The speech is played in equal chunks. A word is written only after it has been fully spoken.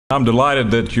I'm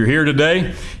delighted that you're here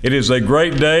today. It is a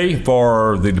great day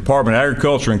for the Department of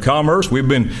Agriculture and Commerce. We've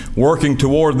been working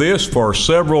toward this for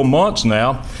several months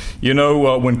now. You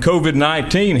know, when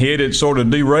COVID-19 hit, it sort of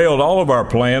derailed all of our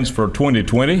plans for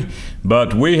 2020,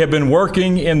 but we have been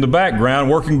working in the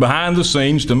background, working behind the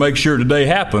scenes to make sure today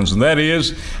happens, and that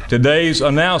is today's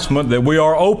announcement that we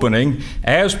are opening,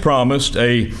 as promised,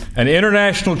 an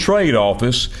international trade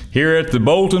office here at the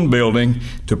Bolton building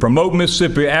to promote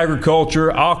Mississippi agriculture,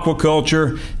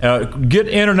 aquaculture, get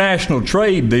international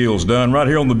trade deals done right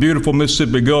here on the beautiful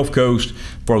Mississippi Gulf Coast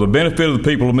for the benefit of the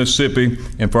people of Mississippi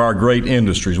and for our great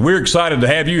industries. We're excited to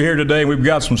have you here today. We've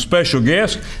got some special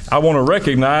guests. I want to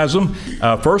recognize them.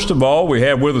 First of all, we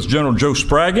have with us General Joe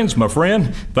Spraggins, my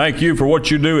friend. Thank you for what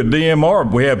you do at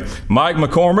DMR. We have Mike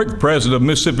McCormick, President of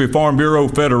Mississippi Farm Bureau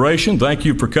Federation. Thank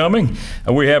you for coming.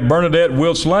 And we have Bernadette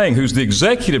Wiltz-Lang, who's the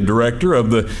Executive Director of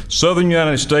the Southern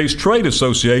United States Trade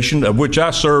Association, of which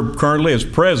I serve currently as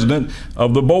President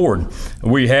of the Board.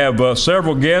 We have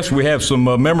several guests. We have some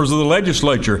members of the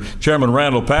legislature, Chairman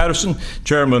Randall Patterson,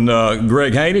 Chairman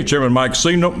Greg Haney, Chairman Mike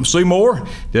Seymour.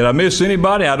 Did I miss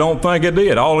anybody? I don't think I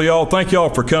did. All of y'all, thank y'all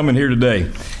for coming here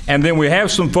today. And then we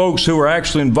have some folks who are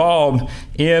actually involved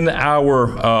in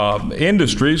our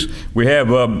industries. We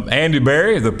have Andy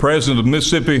Berry, the President of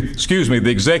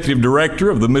the Executive Director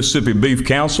of the Mississippi Beef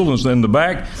Council is in the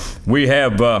back. We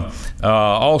have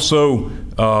Matthew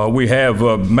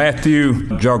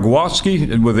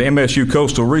Jargowski with the MSU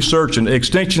Coastal Research and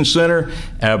Extension Center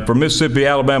for Mississippi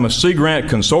Alabama Sea Grant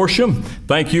Consortium.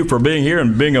 Thank you for being here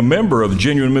and being a member of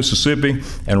Genuine Mississippi.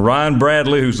 And Ryan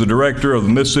Bradley, who's the Director of the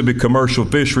Mississippi Commercial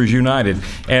Fisheries United.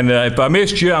 And if I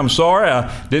missed you, I'm sorry.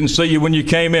 I didn't see you when you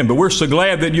came in, but we're so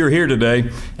glad that you're here today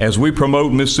as we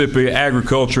promote Mississippi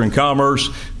agriculture and commerce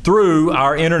through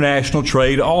our International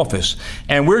Trade Office.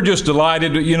 And we're just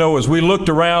delighted, you know, as we looked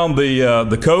around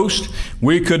the coast,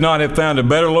 we could not have found a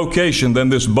better location than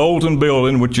this Bolton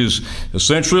building, which is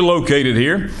essentially located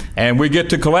here. And we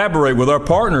get to collaborate with our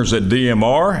partners at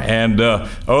DMR and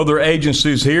other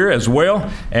agencies here as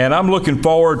well. And I'm looking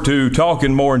forward to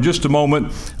talking more in just a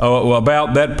moment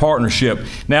about that partnership.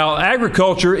 Now,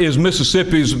 agriculture is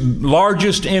Mississippi's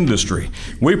largest industry.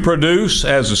 We produce,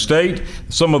 as a state,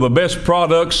 some of the best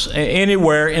products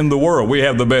anywhere in the world. We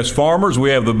have the best farmers, we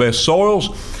have the best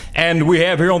soils, and we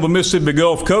have here on the Mississippi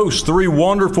Gulf Coast 3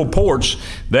 wonderful ports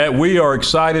that we are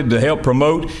excited to help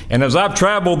promote. And as I've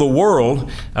traveled the world,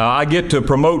 I get to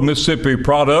promote Mississippi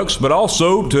products, but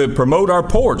also to promote our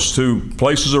ports to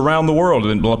places around the world,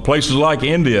 in places like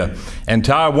India and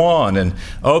Taiwan and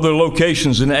other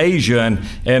locations in Asia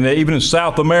and even in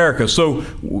South America. So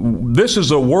this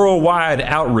is a worldwide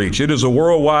outreach. It is a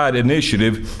worldwide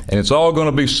initiative, and it's all going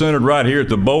to be centered right here at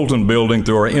the Bolton building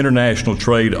through our International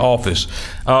Trade Office.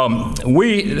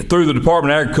 We, through the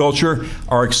Department of Agriculture,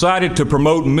 are excited to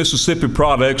promote Mississippi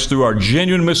products through our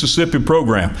Genuine Mississippi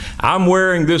program. I'm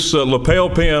wearing this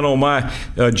lapel pin on my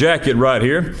jacket right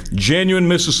here, Genuine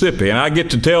Mississippi, and I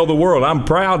get to tell the world I'm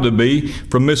proud to be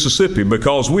from Mississippi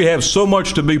because we have so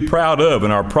much to be proud of in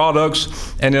our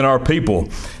products and in our people.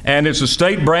 And it's a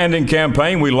state branding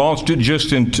campaign. We launched it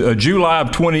just in July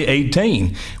of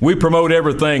 2018. We promote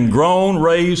everything grown,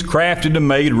 raised, crafted, and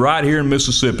made right here in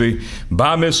Mississippi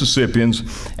by Mississippians.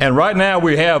 And right now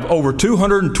we have over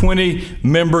 220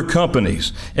 member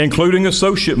companies, including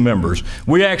associate members.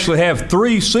 We actually have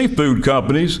 3 seafood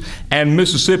companies and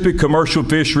Mississippi Commercial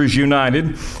Fisheries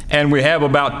United, and we have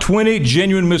about 20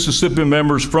 Genuine Mississippi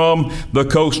members from the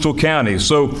coastal counties.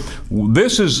 So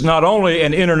this is not only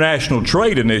an international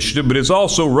trade initiative, but it's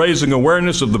also raising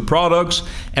awareness of the products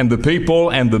and the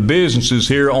people and the businesses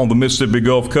here on the Mississippi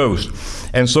Gulf Coast.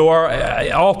 And so our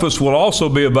office will also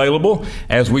be available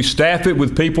as we staff it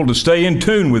with people to stay in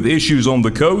tune with issues on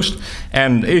the coast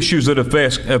and issues that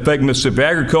affect Mississippi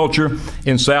agriculture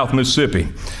in South Mississippi.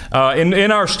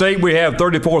 In our state, we have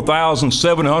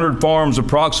 34,700 farms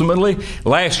approximately.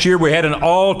 Last year, we had an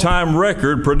all-time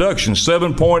record production,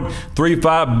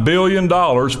 $7.35 billion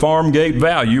farm gate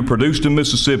value produced in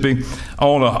Mississippi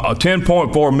on a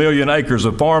 10.4 million acres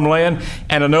of farmland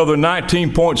and another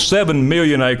 19.7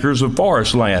 million acres of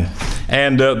forest land.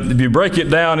 And if you break it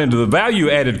down into the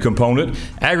value-added component,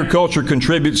 agriculture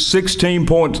contributes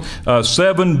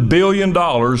 $16.7 billion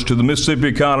to the Mississippi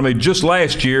economy just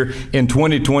last year in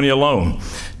 2020 alone.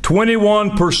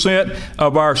 21%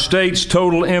 of our state's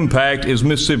total impact is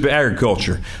Mississippi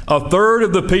agriculture. A third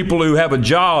of the people who have a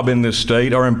job in this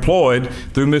state are employed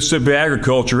through Mississippi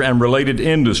agriculture and related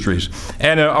industries.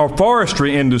 And our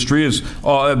forestry industry is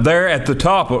there at the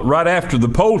top, right after the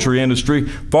poultry industry.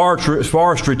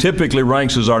 Forestry typically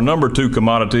ranks as our number 2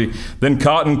 commodity, then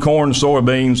cotton, corn,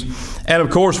 soybeans. And of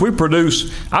course, we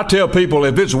produce, I tell people,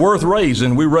 if it's worth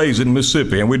raising, we raise it in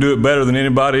Mississippi, and we do it better than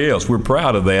anybody else. We're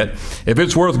proud of that. If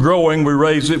it's worth growing, we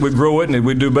raise it, we grow it, and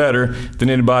we do better than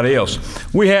anybody else.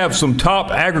 We have some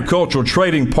top agricultural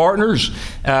trading partners,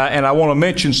 and I want to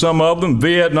mention some of them: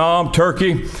 Vietnam,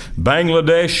 Turkey,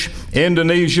 Bangladesh,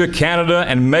 Indonesia, Canada,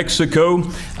 and Mexico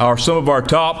are some of our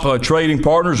top trading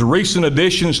partners. Recent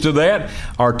additions to that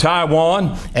are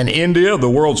Taiwan and India. The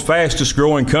world's fastest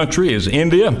growing country is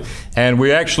India, and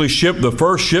we actually shipped the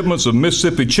first shipments of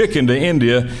Mississippi chicken to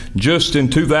India just in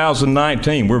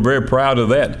 2019. We're very proud of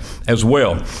that as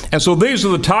well. And so these are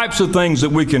the types of things that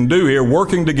we can do here,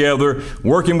 working together,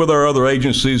 working with our other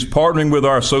agencies, partnering with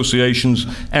our associations,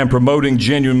 and promoting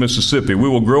genuine Mississippi. We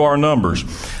will grow our numbers.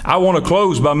 I want to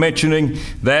close by mentioning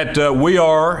that we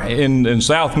are in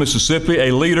South Mississippi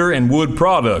a leader in wood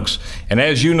products. And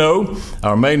as you know,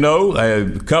 or may know,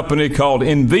 a company called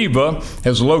Enviva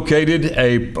has located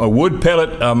a wood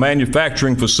pellet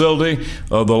manufacturing facility,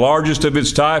 the largest of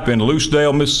its type in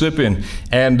Lucedale, Mississippi,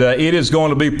 and it is going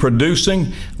to be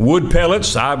producing wood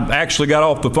pellets. I actually got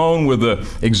off the phone with the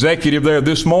executive there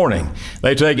this morning.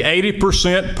 They take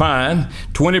 80% pine,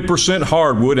 20%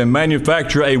 hardwood, and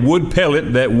manufacture a wood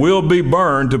pellet that will be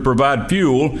burned to provide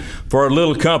fuel for a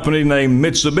little company named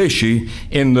Mitsubishi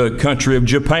in the country of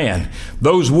Japan.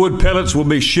 Those wood pellets will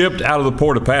be shipped out of the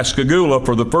port of Pascagoula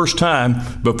for the first time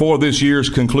before this year's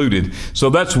concluded. So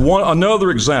that's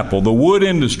another example, the wood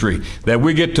industry that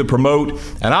we get to promote.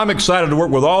 And I'm excited to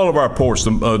work with all of our ports.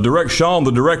 Sean,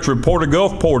 the director of Port of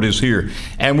Gulfport, is here.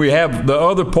 And we have the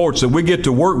other ports that we get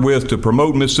to work with to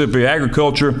promote Mississippi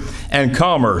agriculture and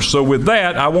commerce. So with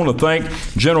that, I want to thank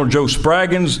General Joe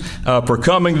Spraggins for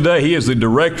coming today. He is the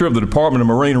director of the Department of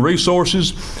Marine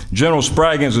Resources. General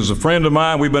Spraggins is a friend of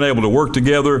mine. We've been able to work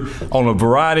together on a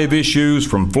variety of issues,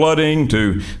 from flooding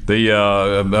to the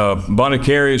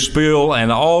Bonacaria spill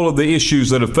and all of the issues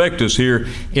that affect us here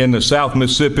in the South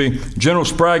Mississippi. General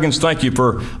Spraggins, thank you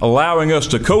for allowing us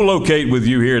to co-locate with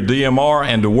you here at DMR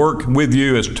and to work with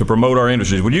you to promote our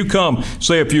industries. Would you come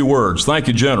say a few words? Thank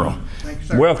you, General. Thank you,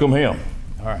 sir. Welcome him.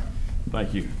 All right.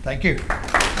 Thank you. Thank you.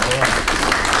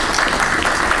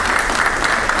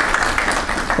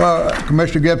 Well,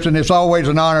 Commissioner Gipson, it's always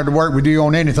an honor to work with you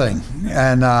on anything.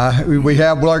 And we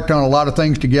have worked on a lot of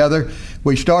things together.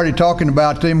 We started talking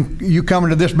about you coming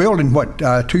to this building,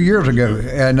 2 years ago,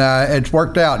 and it's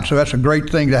worked out. So that's a great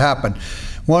thing to happen.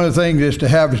 One of the things is to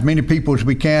have as many people as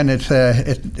we can.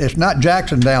 It's not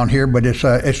Jackson down here, but it's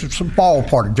a small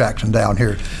part of Jackson down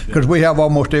here, because we have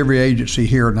almost every agency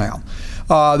here now.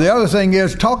 The other thing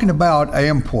is talking about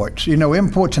imports. You know,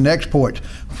 imports and exports.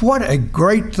 What a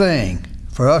great thing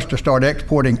for us to start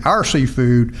exporting our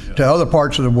seafood to other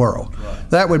parts of the world. Right.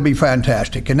 That would be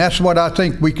fantastic. And that's what I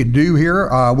think we could do here.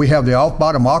 We have the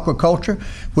off-bottom aquaculture,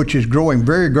 which is growing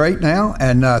very great now.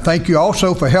 And thank you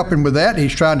also for helping with that.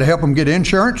 He's trying to help them get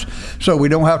insurance, so we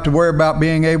don't have to worry about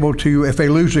being able to, if they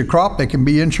lose their crop, they can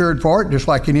be insured for it, just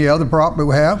like any other crop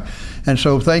we have. And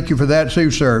so thank you for that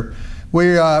too, sir.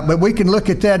 But we can look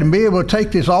at that and be able to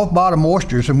take this off-bottom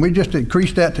oysters, and we just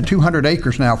increased that to 200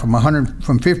 acres now,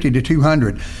 from 50 to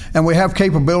 200, and we have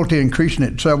capability of increasing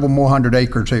it several more hundred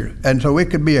acres here. And so it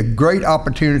could be a great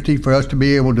opportunity for us to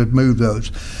be able to move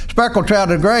those. Speckled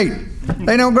trout are great.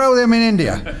 They don't grow them in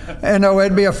India. And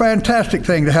it'd be a fantastic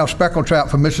thing to have speckled trout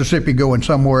from Mississippi going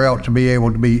somewhere else to be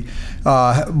able to be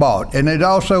bought. And it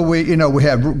also, we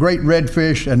have great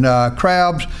redfish and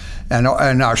crabs. And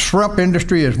our shrimp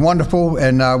industry is wonderful,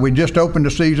 and we just opened the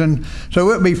season. So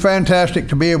it would be fantastic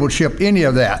to be able to ship any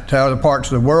of that to other parts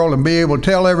of the world and be able to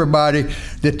tell everybody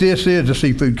that this is the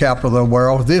seafood capital of the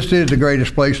world. This is the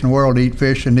greatest place in the world to eat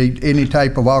fish and eat any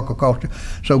type of aquaculture.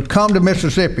 So come to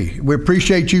Mississippi. We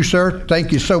appreciate you, sir.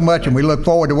 Thank you so much, and we look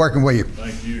forward to working with you.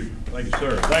 Thank you. Thank you,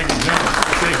 sir. Thank you, General.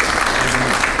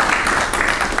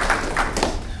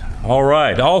 All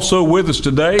right. Also with us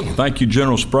today, thank you,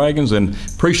 General Spraggins, and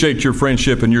appreciate your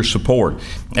friendship and your support.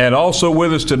 And also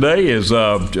with us today is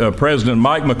President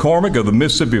Mike McCormick of the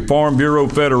Mississippi Farm Bureau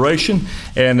Federation.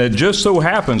 And it just so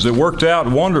happens, it worked out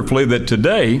wonderfully that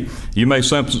today, you may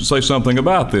say something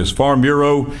about this. Farm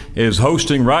Bureau is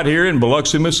hosting right here in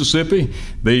Biloxi, Mississippi,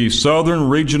 the Southern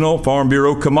Regional Farm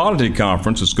Bureau Commodity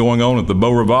Conference that's going on at the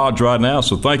Beau Rivage right now.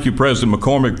 So thank you, President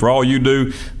McCormick, for all you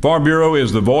do. Farm Bureau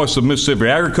is the voice of Mississippi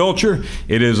agriculture.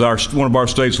 It is one of our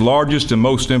state's largest and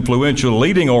most influential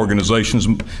leading organizations.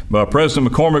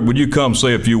 President McCormick, would you come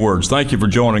say a few words? Thank you for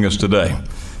joining us today.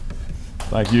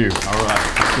 Thank you. All right.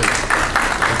 Thank you.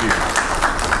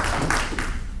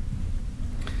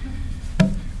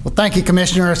 Well, thank you,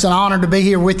 Commissioner. It's an honor to be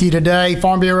here with you today.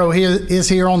 Farm Bureau is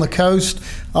here on the coast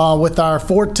with our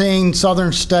 14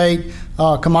 southern state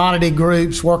commodity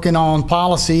groups working on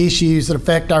policy issues that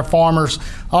affect our farmers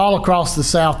all across the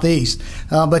Southeast.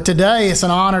 But today it's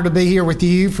an honor to be here with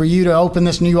you, for you to open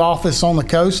this new office on the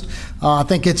coast. I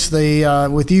think it's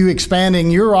with you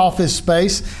expanding your office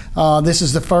space, this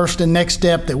is the first and next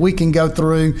step that we can go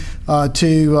through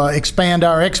to expand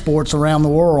our exports around the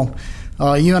world.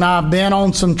 You and I have been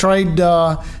on some trade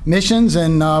missions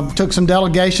and took some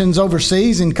delegations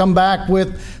overseas and come back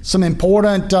with some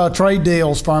important trade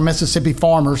deals for our Mississippi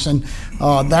farmers, and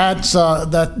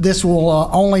this will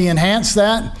only enhance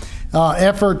that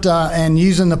effort, and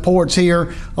using the ports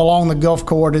here along the Gulf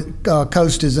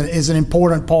Coast is an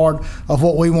important part of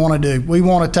what we want to do. We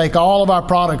want to take all of our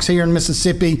products here in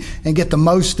Mississippi and get the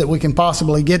most that we can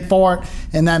possibly get for it,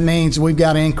 and that means we've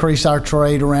got to increase our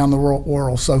trade around the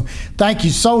world. So thank you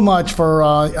so much for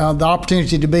the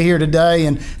opportunity to be here today,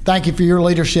 and thank you for your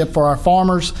leadership for our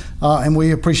farmers, and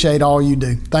we appreciate all you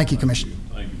do. Thank you, Commissioner.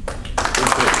 Thank you.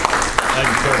 Thank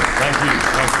you, sir. Thank you.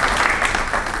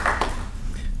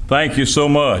 Thank you so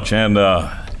much. And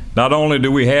not only do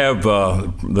we have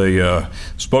the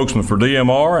spokesman for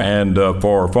DMR and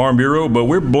for Farm Bureau, but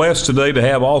we're blessed today to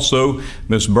have also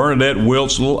Miss Bernadette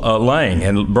Wiltz Lang.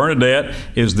 And Bernadette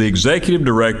is the Executive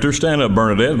Director. Stand up,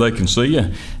 Bernadette, they can see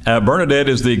you. Bernadette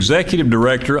is the Executive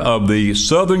Director of the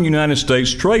Southern United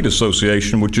States Trade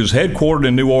Association, which is headquartered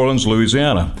in New Orleans,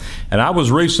 Louisiana. And I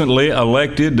was recently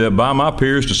elected by my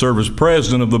peers to serve as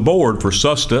President of the Board for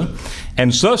SUSTA.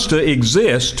 And SUSTA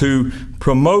exists to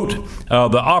promote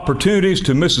the opportunities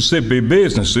to Mississippi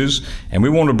businesses, and we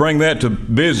want to bring that to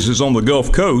businesses on the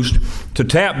Gulf Coast to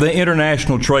tap the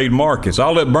international trade markets.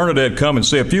 I'll let Bernadette come and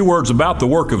say a few words about the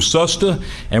work of SUSTA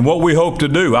and what we hope to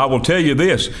do. I will tell you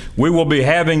this, we will be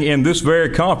having in this very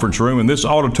conference room, in this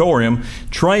auditorium,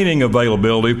 training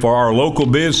availability for our local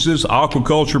businesses,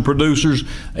 aquaculture producers,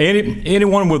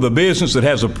 anyone with a business that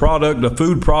has a product, a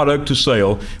food product to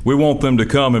sell. We want them to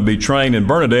come and be trained, and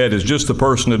Bernadette is just the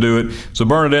person to do it. So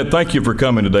Bernadette, thank you for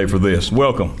coming today for this.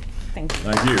 Welcome. Thank you.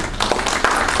 Thank you.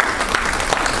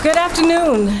 Good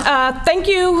afternoon. Thank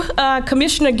you,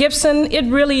 Commissioner Gipson. It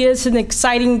really is an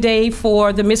exciting day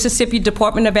for the Mississippi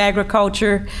Department of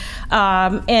Agriculture,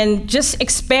 and just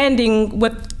expanding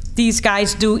what these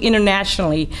guys do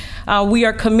internationally. We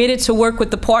are committed to work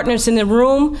with the partners in the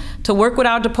room, to work with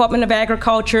our Department of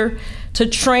Agriculture, to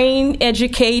train,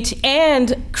 educate,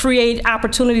 and create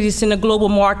opportunities in the global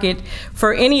market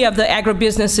for any of the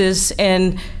agribusinesses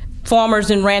and farmers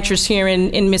and ranchers here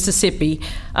in Mississippi.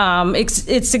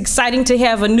 It's exciting to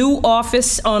have a new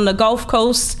office on the Gulf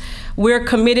Coast. We're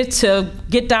committed to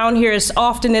get down here as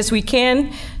often as we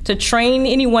can to train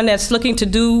anyone that's looking to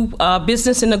do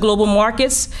business in the global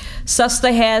markets.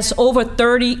 SUSTA has over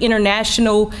 30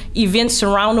 international events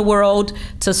around the world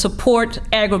to support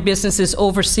agribusinesses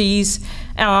overseas.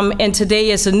 And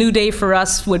today is a new day for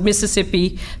us with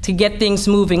Mississippi to get things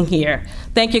moving here.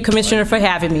 Thank you, Commissioner, for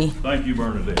having me. Thank you,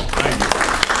 Bernadette. Thank you.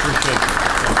 Appreciate it.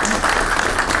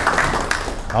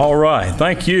 All right,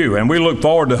 thank you. And we look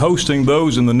forward to hosting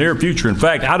those in the near future. In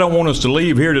fact, I don't want us to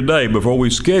leave here today before we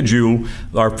schedule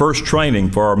our first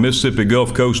training for our Mississippi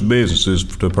Gulf Coast businesses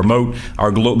to promote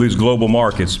these global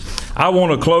markets. I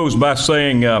want to close by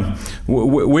saying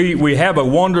we have a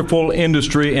wonderful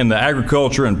industry in the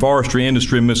agriculture and forestry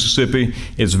industry in Mississippi.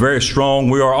 It's very strong.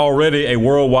 We are already a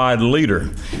worldwide leader,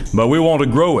 but we want to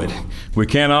grow it. We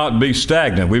cannot be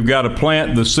stagnant. We've got to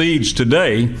plant the seeds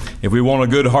today if we want a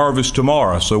good harvest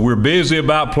tomorrow. So we're busy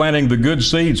about planting the good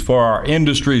seeds for our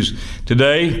industries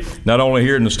today, not only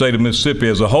here in the state of Mississippi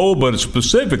as a whole, but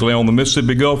specifically on the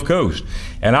Mississippi Gulf Coast.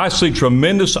 And I see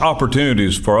tremendous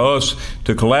opportunities for us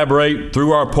to collaborate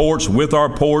through our ports, with our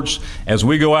ports, as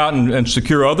we go out and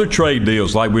secure other trade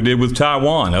deals like we did with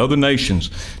Taiwan, other nations,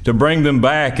 to bring them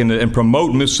back and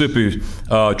promote Mississippi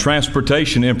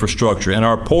transportation infrastructure and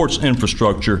our ports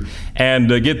infrastructure, and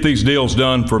get these deals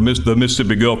done for the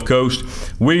Mississippi Gulf Coast.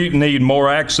 We need more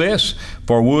access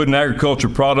for wood and agriculture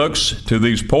products to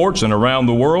these ports and around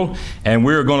the world, and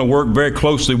we're going to work very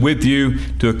closely with you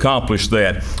to accomplish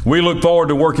that. We look forward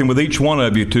to working with each one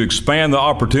of you to expand the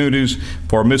opportunities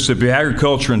for Mississippi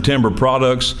agriculture and timber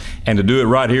products, and to do it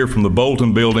right here from the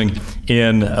Bolton building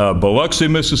in Biloxi,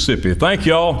 Mississippi. Thank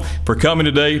y'all for coming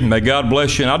today. May God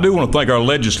bless you. And I do want to thank our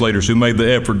legislators who made the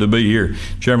effort to be here.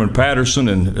 Chairman Patterson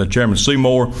and Chairman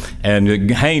Seymour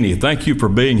and Haney, thank you for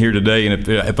being here today. And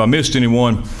if I missed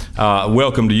anyone,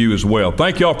 welcome to you as well.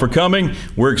 Thank y'all for coming.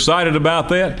 We're excited about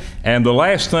that. And the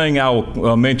last thing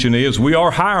I'll mention is we are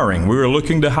hiring. We are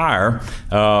looking to hire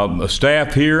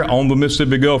staff here on the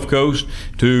Mississippi Gulf Coast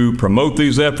to promote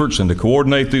these efforts and to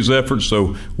coordinate these efforts.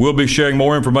 So we'll be sharing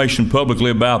more information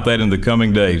publicly about that in the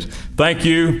coming days. Thank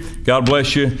you. God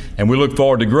bless you. And we look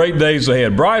forward to great days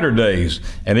ahead, brighter days,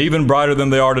 and even brighter than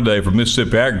they are today for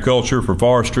Mississippi agriculture, for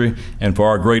forestry, and for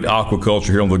our great aquaculture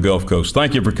here on the Gulf Coast.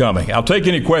 Thank you for coming. I'll take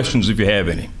any questions if you have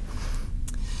any.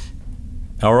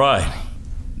 All right.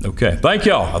 Okay. Thank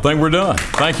y'all. I think we're done.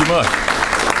 Thank you much.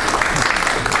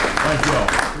 Thank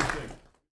y'all.